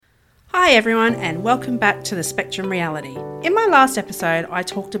Hi everyone, and welcome back to the Spectrum Reality. In my last episode, I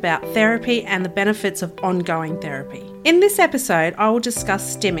talked about therapy and the benefits of ongoing therapy. In this episode, I will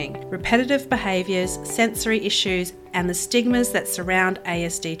discuss stimming, repetitive behaviours, sensory issues, and the stigmas that surround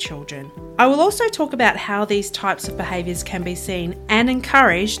ASD children. I will also talk about how these types of behaviours can be seen and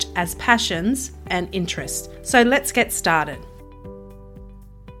encouraged as passions and interests. So let's get started.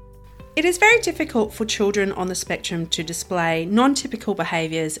 It is very difficult for children on the spectrum to display non-typical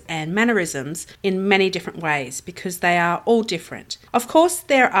behaviours and mannerisms in many different ways because they are all different. Of course,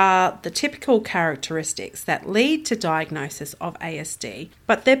 there are the typical characteristics that lead to diagnosis of ASD,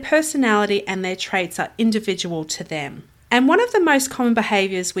 but their personality and their traits are individual to them. And one of the most common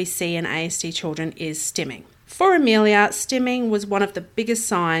behaviours we see in ASD children is stimming. For Amelia, stimming was one of the biggest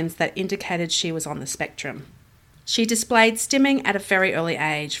signs that indicated she was on the spectrum. She displayed stimming at a very early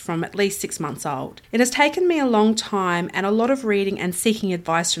age, from at least 6 months old. It has taken me a long time and a lot of reading and seeking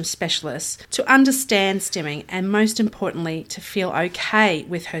advice from specialists to understand stimming and, most importantly, to feel okay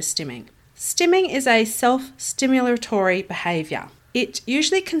with her stimming. Stimming is a self-stimulatory behaviour. It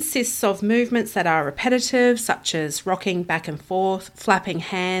usually consists of movements that are repetitive, such as rocking back and forth, flapping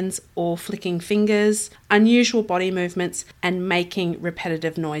hands or flicking fingers, unusual body movements, and making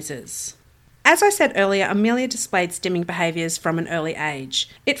repetitive noises. As I said earlier, Amelia displayed stimming behaviours from an early age.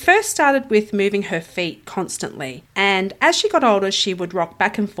 It first started with moving her feet constantly, and as she got older, she would rock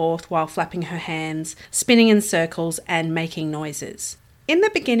back and forth while flapping her hands, spinning in circles and making noises. In the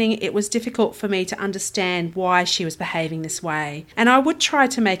beginning, it was difficult for me to understand why she was behaving this way, and I would try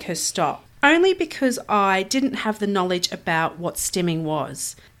to make her stop, only because I didn't have the knowledge about what stimming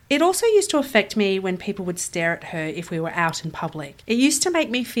was. It also used to affect me when people would stare at her if we were out in public. It used to make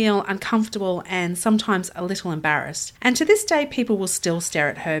me feel uncomfortable and sometimes a little embarrassed. And to this day, people will still stare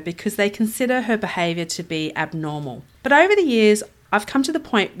at her because they consider her behaviour to be abnormal. But over the years, I've come to the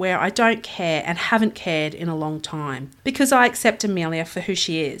point where I don't care and haven't cared in a long time because I accept Amelia for who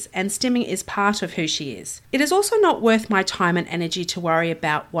she is, and stimming is part of who she is. It is also not worth my time and energy to worry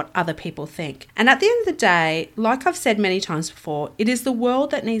about what other people think. And at the end of the day, like I've said many times before, it is the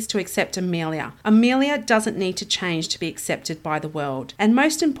world that needs to accept Amelia. Amelia doesn't need to change to be accepted by the world. And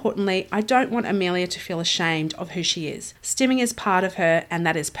most importantly, I don't want Amelia to feel ashamed of who she is. Stimming is part of her, and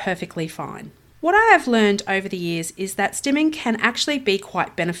that is perfectly fine. What I have learned over the years is that stimming can actually be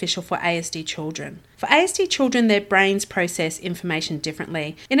quite beneficial for ASD children. For ASD children, their brains process information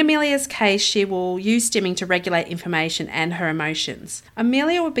differently. In Amelia's case, she will use stimming to regulate information and her emotions.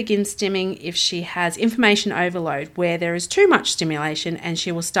 Amelia will begin stimming if she has information overload, where there is too much stimulation, and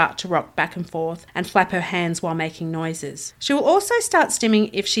she will start to rock back and forth and flap her hands while making noises. She will also start stimming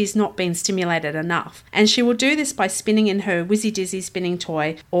if she's not been stimulated enough, and she will do this by spinning in her whizzy-dizzy spinning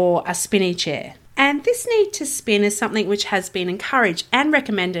toy or a spinny chair. And this need to spin is something which has been encouraged and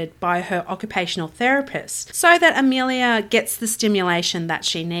recommended by her occupational therapist so that Amelia gets the stimulation that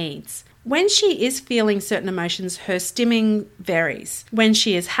she needs. When she is feeling certain emotions, her stimming varies. When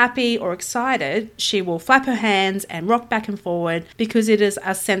she is happy or excited, she will flap her hands and rock back and forward because it is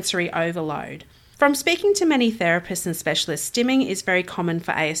a sensory overload. From speaking to many therapists and specialists, stimming is very common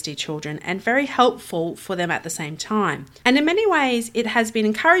for ASD children and very helpful for them at the same time. And in many ways, it has been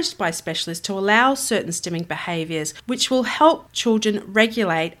encouraged by specialists to allow certain stimming behaviours which will help children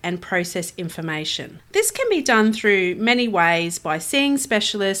regulate and process information. This can be done through many ways, by seeing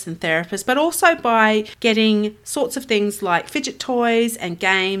specialists and therapists, but also by getting sorts of things like fidget toys and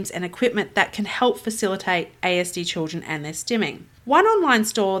games and equipment that can help facilitate ASD children and their stimming. One online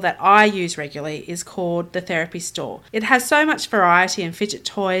store that I use regularly is called The Therapy Store. It has so much variety in fidget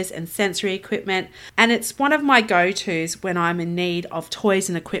toys and sensory equipment, and it's one of my go-tos when I'm in need of toys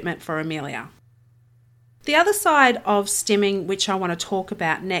and equipment for Amelia. The other side of stimming, which I want to talk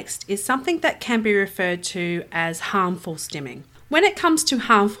about next, is something that can be referred to as harmful stimming. When it comes to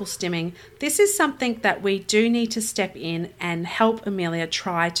harmful stimming, this is something that we do need to step in and help Amelia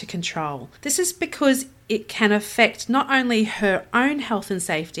try to control. This is because it can affect not only her own health and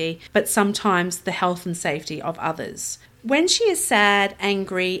safety, but sometimes the health and safety of others. When she is sad,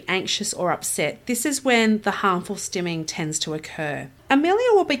 angry, anxious, or upset, this is when the harmful stimming tends to occur. Amelia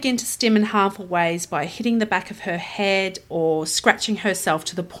will begin to stim in harmful ways by hitting the back of her head or scratching herself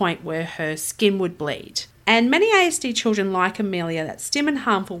to the point where her skin would bleed. And many ASD children like Amelia that stim in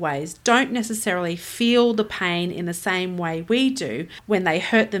harmful ways don't necessarily feel the pain in the same way we do when they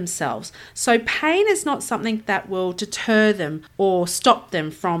hurt themselves. So pain is not something that will deter them or stop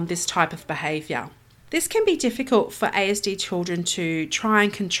them from this type of behaviour. This can be difficult for ASD children to try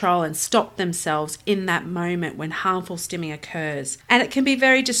and control and stop themselves in that moment when harmful stimming occurs. And it can be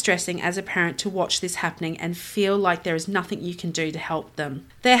very distressing as a parent to watch this happening and feel like there is nothing you can do to help them.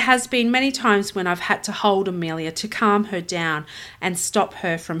 There has been many times when I've had to hold Amelia to calm her down and stop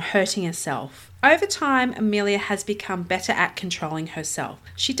her from hurting herself. Over time, Amelia has become better at controlling herself.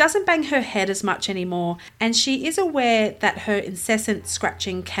 She doesn't bang her head as much anymore, and she is aware that her incessant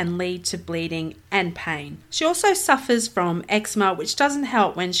scratching can lead to bleeding and pain. She also suffers from eczema, which doesn't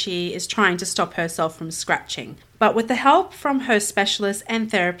help when she is trying to stop herself from scratching. But with the help from her specialist and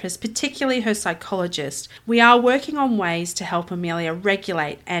therapist, particularly her psychologist, we are working on ways to help Amelia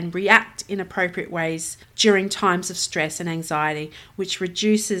regulate and react in appropriate ways during times of stress and anxiety, which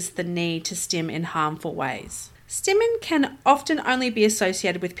reduces the need to stim in harmful ways. Stimming can often only be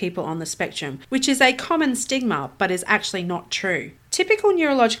associated with people on the spectrum, which is a common stigma, but is actually not true. Typical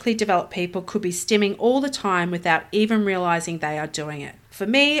neurologically developed people could be stimming all the time without even realising they are doing it. For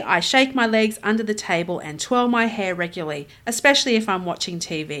me, I shake my legs under the table and twirl my hair regularly, especially if I'm watching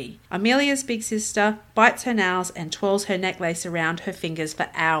TV. Amelia's big sister bites her nails and twirls her necklace around her fingers for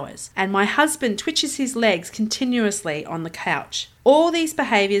hours, and my husband twitches his legs continuously on the couch. All these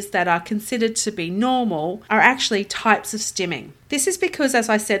behaviours that are considered to be normal are actually types of stimming. This is because, as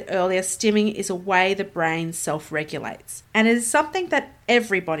I said earlier, stimming is a way the brain self-regulates, and it is something that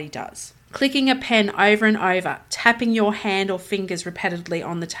everybody does. Clicking a pen over and over, tapping your hand or fingers repeatedly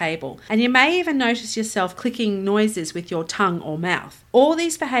on the table, and you may even notice yourself clicking noises with your tongue or mouth. All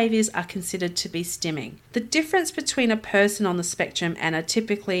these behaviours are considered to be stimming. The difference between a person on the spectrum and a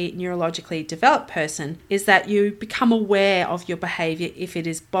typically neurologically developed person is that you become aware of your behaviour if it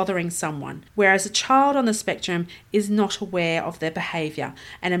is bothering someone, whereas a child on the spectrum is not aware of their behaviour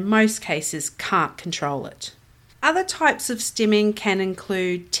and in most cases can't control it. Other types of stimming can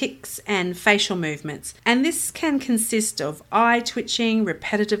include tics and facial movements, and this can consist of eye twitching,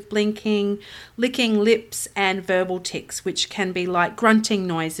 repetitive blinking, licking lips, and verbal tics, which can be like grunting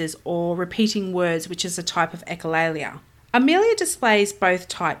noises or repeating words, which is a type of echolalia. Amelia displays both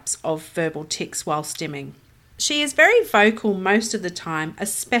types of verbal tics while stimming. She is very vocal most of the time,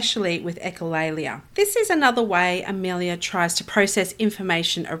 especially with echolalia. This is another way Amelia tries to process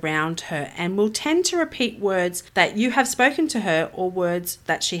information around her and will tend to repeat words that you have spoken to her or words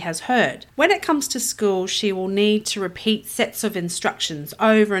that she has heard. When it comes to school, she will need to repeat sets of instructions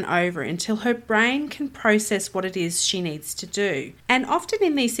over and over until her brain can process what it is she needs to do. And often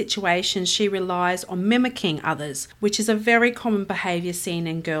in these situations, she relies on mimicking others, which is a very common behaviour seen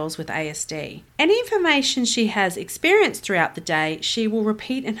in girls with ASD. Any information she has experienced throughout the day, she will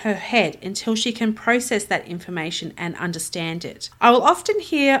repeat in her head until she can process that information and understand it. I will often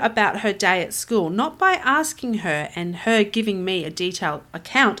hear about her day at school, not by asking her and her giving me a detailed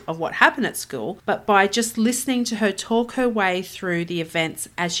account of what happened at school, but by just listening to her talk her way through the events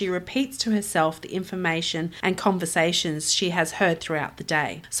as she repeats to herself the information and conversations she has heard throughout the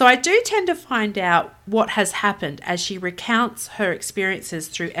day. So I do tend to find out what has happened as she recounts her experiences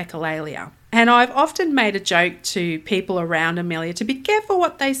through echolalia. And I've often made a joke to people around Amelia to be careful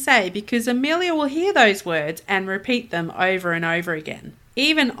what they say, because Amelia will hear those words and repeat them over and over again.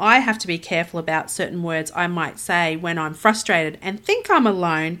 Even I have to be careful about certain words I might say when I'm frustrated and think I'm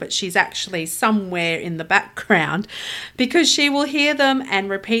alone, but she's actually somewhere in the background, because she will hear them and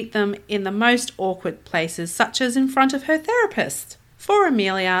repeat them in the most awkward places, such as in front of her therapist. For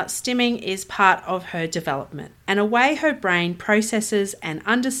Amelia, stimming is part of her development and a way her brain processes and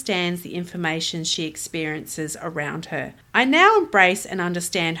understands the information she experiences around her. I now embrace and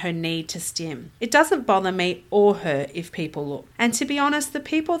understand her need to stim. It doesn't bother me or her if people look. And to be honest, the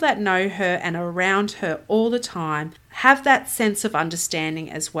people that know her and are around her all the time have that sense of understanding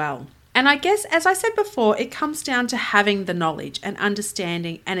as well. And I guess, as I said before, it comes down to having the knowledge and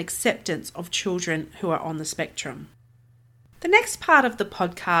understanding and acceptance of children who are on the spectrum. The next part of the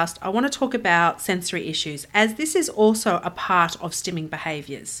podcast, I want to talk about sensory issues, as this is also a part of stimming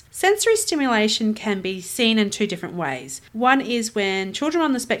behaviours. Sensory stimulation can be seen in two different ways. One is when children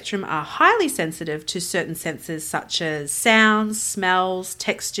on the spectrum are highly sensitive to certain senses such as sounds, smells,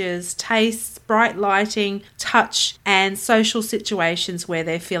 textures, tastes, bright lighting, touch, and social situations where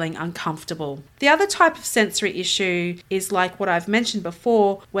they're feeling uncomfortable. The other type of sensory issue is like what I've mentioned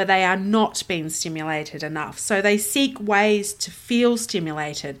before, where they are not being stimulated enough. So they seek ways to feel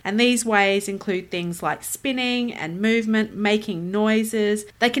stimulated, and these ways include things like spinning and movement, making noises.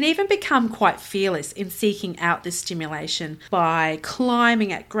 They can even become quite fearless in seeking out this stimulation by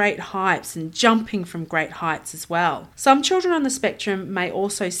climbing at great heights and jumping from great heights as well. Some children on the spectrum may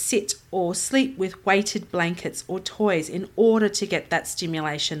also sit or sleep with weighted blankets or toys in order to get that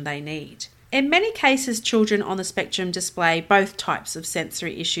stimulation they need. In many cases, children on the spectrum display both types of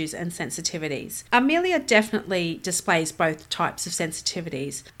sensory issues and sensitivities. Amelia definitely displays both types of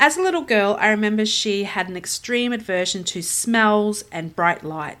sensitivities. As a little girl, I remember she had an extreme aversion to smells and bright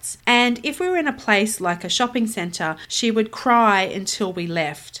lights. And if we were in a place like a shopping centre, she would cry until we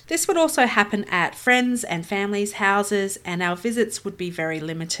left. This would also happen at friends' and families' houses, and our visits would be very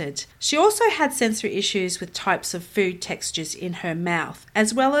limited. She also had sensory issues with types of food textures in her mouth,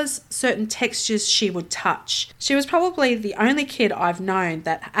 as well as certain textures she would touch. She was probably the only kid I've known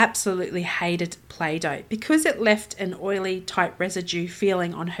that absolutely hated Play-Doh because it left an oily type residue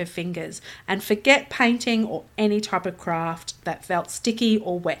feeling on her fingers, and forget painting or any type of craft that felt sticky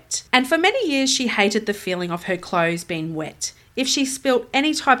or wet. And for many years she hated the feeling of her clothes being wet. If she spilt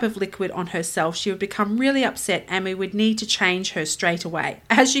any type of liquid on herself, she would become really upset and we would need to change her straight away.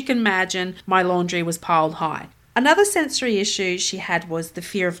 As you can imagine, my laundry was piled high. Another sensory issue she had was the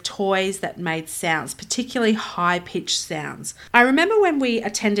fear of toys that made sounds, particularly high-pitched sounds. I remember when we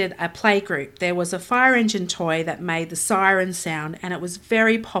attended a playgroup, there was a fire engine toy that made the siren sound, and it was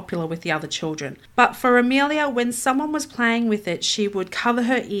very popular with the other children. But for Amelia, when someone was playing with it, she would cover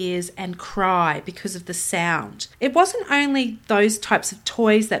her ears and cry because of the sound. It wasn't only those types of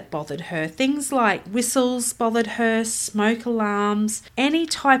toys that bothered her. Things like whistles bothered her, smoke alarms, any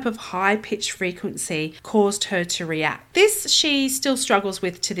type of high-pitched frequency caused her to react. This she still struggles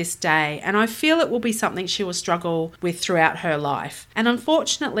with to this day, and I feel it will be something she will struggle with throughout her life. And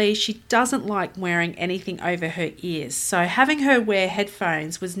unfortunately, she doesn't like wearing anything over her ears, so having her wear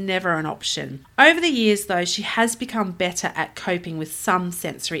headphones was never an option. Over the years, though, she has become better at coping with some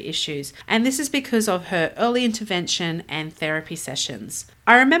sensory issues, and this is because of her early intervention and therapy sessions.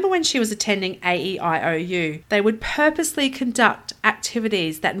 I remember when she was attending AEIOU, they would purposely conduct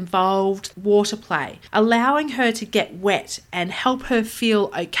activities that involved water play, allowing her to get wet and help her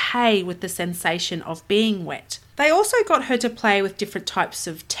feel okay with the sensation of being wet. They also got her to play with different types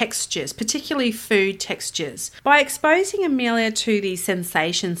of textures, particularly food textures. By exposing Amelia to these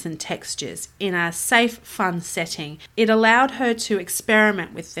sensations and textures in a safe, fun setting, it allowed her to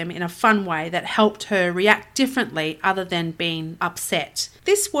experiment with them in a fun way that helped her react differently other than being upset.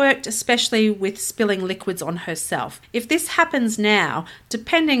 This worked especially with spilling liquids on herself. If this happens now,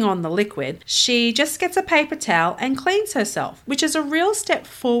 depending on the liquid, she just gets a paper towel and cleans herself, which is a real step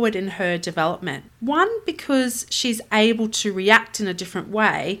forward in her development. One, because she's able to react in a different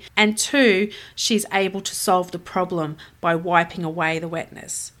way, and two, she's able to solve the problem by wiping away the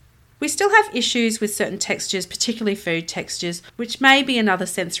wetness. We still have issues with certain textures, particularly food textures, which may be another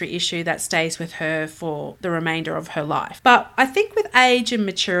sensory issue that stays with her for the remainder of her life. But I think with age and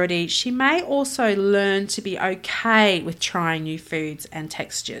maturity, she may also learn to be okay with trying new foods and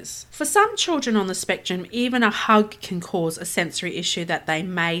textures. For some children on the spectrum, even a hug can cause a sensory issue that they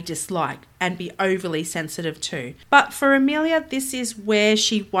may dislike and be overly sensitive to. But for Amelia, this is where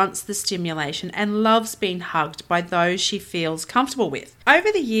she wants the stimulation and loves being hugged by those she feels comfortable with.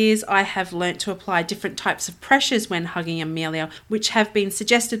 Over the years, I have learnt to apply different types of pressures when hugging Amelia, which have been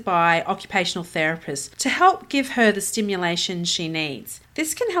suggested by occupational therapists to help give her the stimulation she needs.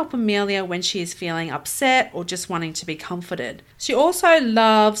 This can help Amelia when she is feeling upset or just wanting to be comforted. She also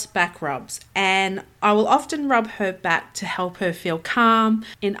loves back rubs, and I will often rub her back to help her feel calm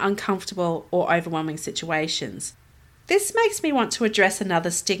in uncomfortable or overwhelming situations. This makes me want to address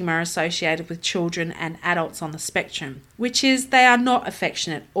another stigma associated with children and adults on the spectrum, which is they are not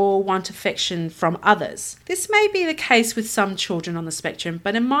affectionate or want affection from others. This may be the case with some children on the spectrum,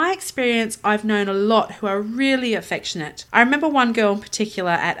 but in my experience, I've known a lot who are really affectionate. I remember one girl in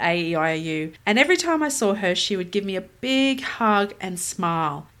particular at AEIOU, and every time I saw her, she would give me a big hug and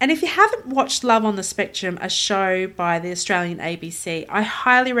smile. And if you haven't watched Love on the Spectrum, a show by the Australian ABC, I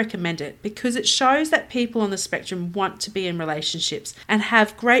highly recommend it because it shows that people on the spectrum want to be in relationships and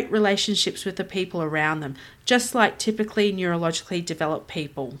have great relationships with the people around them, just like typically neurologically developed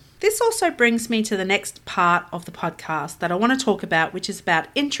people. This also brings me to the next part of the podcast that I want to talk about, which is about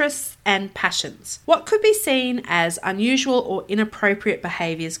interests and passions. What could be seen as unusual or inappropriate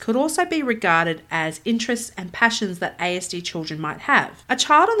behaviours could also be regarded as interests and passions that ASD children might have. A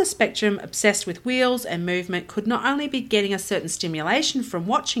child on the spectrum obsessed with wheels and movement could not only be getting a certain stimulation from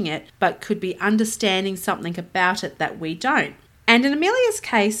watching it, but could be understanding something about it that we don't. And in Amelia's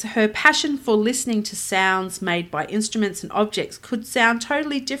case, her passion for listening to sounds made by instruments and objects could sound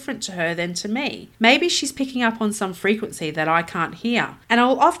totally different to her than to me. Maybe she's picking up on some frequency that I can't hear. And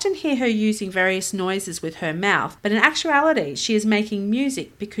I'll often hear her using various noises with her mouth, but in actuality, she is making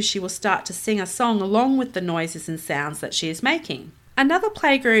music because she will start to sing a song along with the noises and sounds that she is making. Another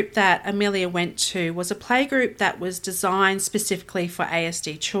playgroup that Amelia went to was a playgroup that was designed specifically for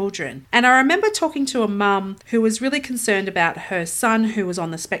ASD children. And I remember talking to a mum who was really concerned about her son who was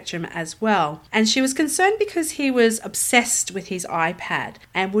on the spectrum as well. And she was concerned because he was obsessed with his iPad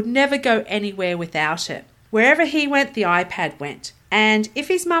and would never go anywhere without it. Wherever he went, the iPad went. And if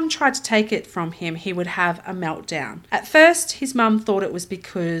his mum tried to take it from him, he would have a meltdown. At first, his mum thought it was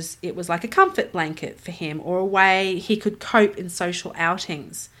because it was like a comfort blanket for him or a way he could cope in social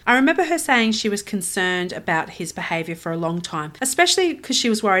outings. I remember her saying she was concerned about his behaviour for a long time, especially because she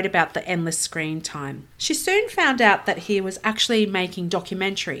was worried about the endless screen time. She soon found out that he was actually making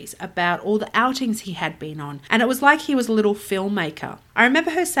documentaries about all the outings he had been on, and it was like he was a little filmmaker. I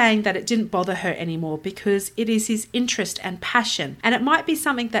remember her saying that it didn't bother her anymore because it is his interest and passion, and it might be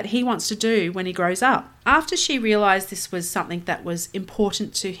something that he wants to do when he grows up. After she realised this was something that was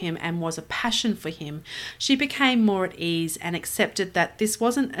important to him and was a passion for him, she became more at ease and accepted that this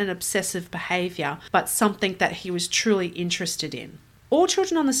wasn't an obsessive behaviour, but something that he was truly interested in. All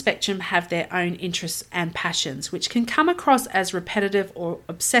children on the spectrum have their own interests and passions, which can come across as repetitive or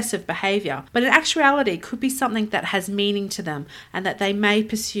obsessive behaviour, but in actuality could be something that has meaning to them and that they may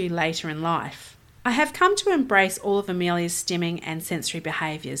pursue later in life. I have come to embrace all of Amelia's stimming and sensory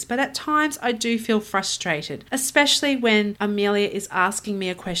behaviours, but at times I do feel frustrated, especially when Amelia is asking me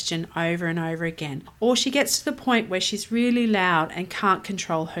a question over and over again, or she gets to the point where she's really loud and can't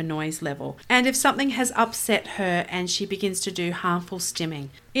control her noise level. And if something has upset her and she begins to do harmful stimming,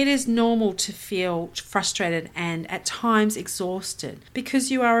 it is normal to feel frustrated and at times exhausted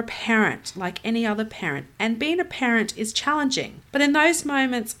because you are a parent like any other parent, and being a parent is challenging. But in those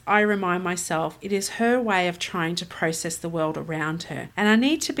moments, I remind myself it is her way of trying to process the world around her, and I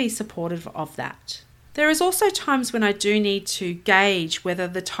need to be supportive of that. There is also times when I do need to gauge whether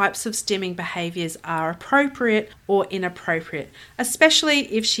the types of stimming behaviours are appropriate or inappropriate,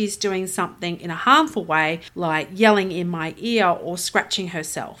 especially if she's doing something in a harmful way, like yelling in my ear or scratching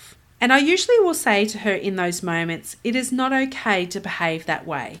herself. And I usually will say to her in those moments, it is not okay to behave that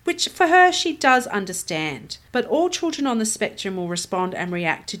way, which for her she does understand. But all children on the spectrum will respond and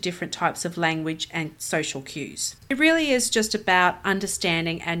react to different types of language and social cues. It really is just about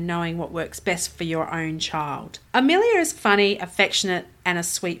understanding and knowing what works best for your own child. Amelia is funny, affectionate, and a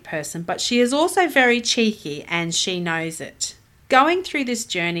sweet person, but she is also very cheeky and she knows it. Going through this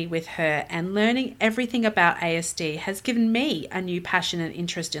journey with her and learning everything about ASD has given me a new passion and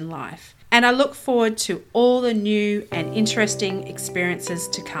interest in life. And I look forward to all the new and interesting experiences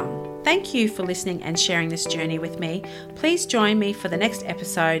to come. Thank you for listening and sharing this journey with me. Please join me for the next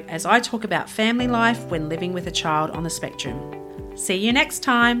episode as I talk about family life when living with a child on the spectrum. See you next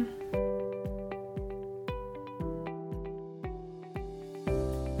time.